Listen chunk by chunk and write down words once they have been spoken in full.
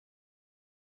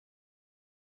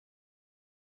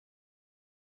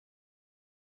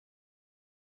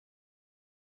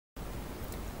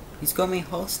He's got me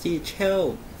hostage,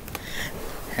 help!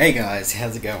 Hey guys,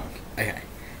 how's it going? Okay,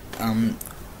 I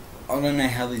don't know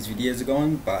how these videos are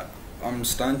going, but I'm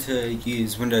starting to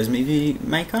use Windows Movie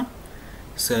Maker.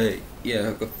 So yeah,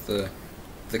 I've got the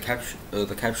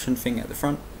caption thing at the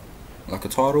front, like a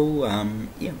title.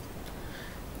 Yeah.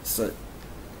 So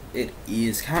it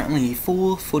is currently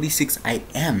 4:46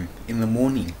 AM in the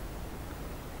morning.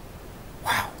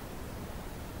 Wow.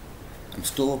 I'm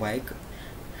still awake.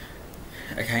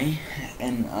 Okay,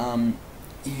 and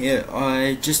yeah,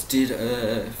 I just did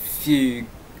a few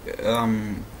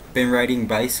bin rating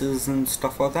bases and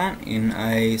stuff like that in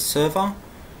a server,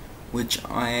 which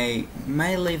I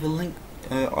may leave a link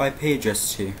IP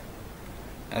address to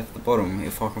at the bottom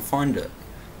if I can find it.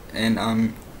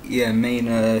 And yeah, me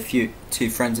and two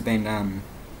friends have been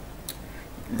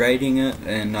rating it,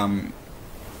 and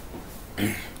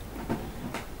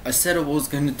I said I was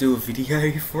going to do a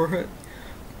video for it,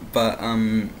 but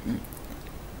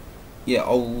yeah,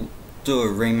 I'll do a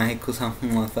remake or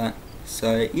something like that.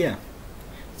 So yeah,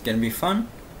 it's gonna be fun.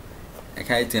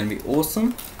 Okay, it's gonna be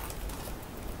awesome,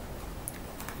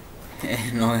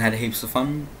 and I had heaps of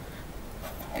fun.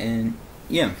 And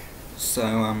yeah,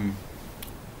 so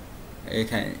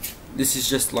okay, this is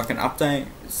just like an update.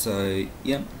 So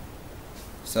yeah,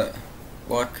 so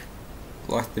like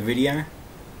the video.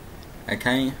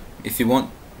 Okay, if you want,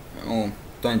 or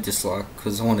don't dislike,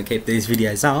 because I want to keep these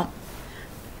videos up.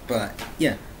 But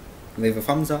yeah, leave a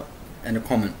thumbs up and a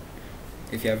comment.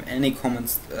 If you have any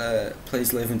comments,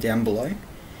 please leave them down below.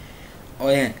 Oh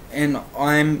yeah, and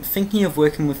I'm thinking of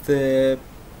working with the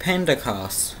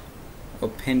PandaCast or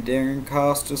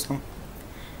PandaCast or something.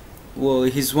 Well,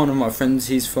 he's one of my friends.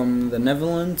 He's from the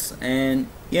Netherlands, and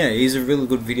yeah, he's a really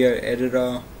good video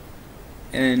editor,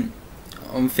 and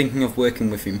I'm thinking of working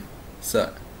with him.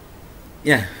 So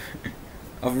yeah,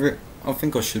 I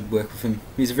think I should work with him.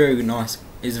 He's a very nice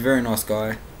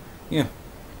guy. Yeah.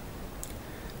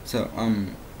 So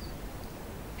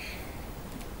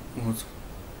what?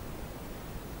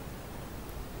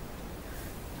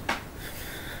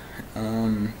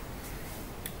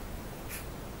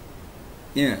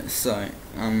 Yeah. So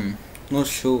not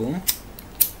sure.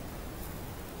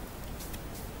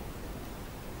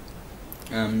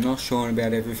 I'm not sure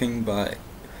about everything, but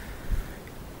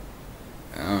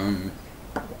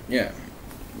yeah,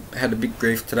 had a big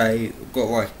grief today. Got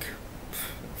like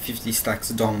 50 stacks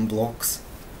of diamond blocks,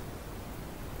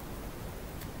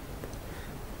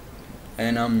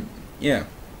 and yeah,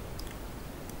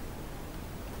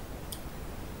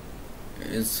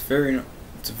 it's a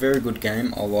very good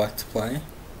game. I like to play.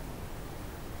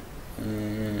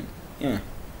 Yeah.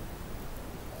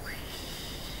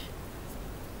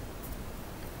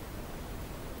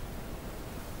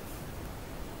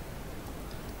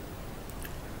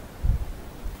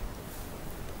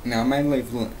 Now I may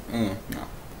leave no.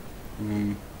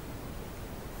 I'm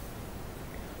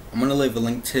gonna leave a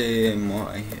link to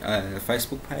my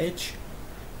Facebook page.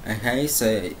 Okay,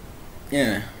 so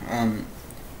yeah,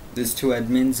 there's two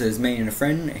admins. There's me and a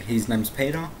friend. His name's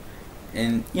Peter,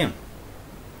 and yeah,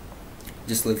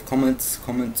 just leave comments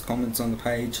on the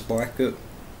page, like it.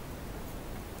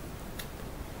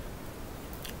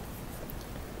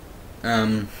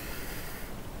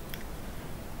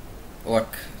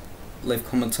 Like, leave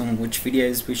comments on which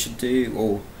videos we should do,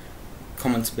 or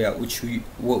comments about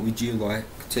what would you like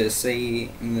to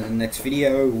see in the next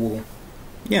video, or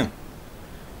yeah,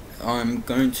 I'm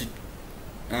going to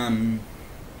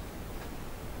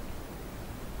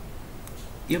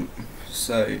yep,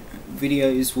 so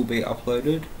videos will be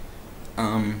uploaded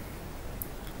I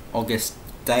guess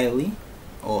daily,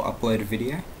 or upload a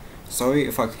video. Sorry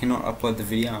if I cannot upload the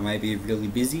video, I may be really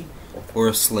busy or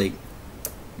asleep.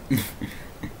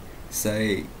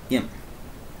 So yeah,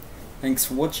 thanks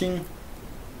for watching.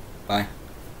 Bye.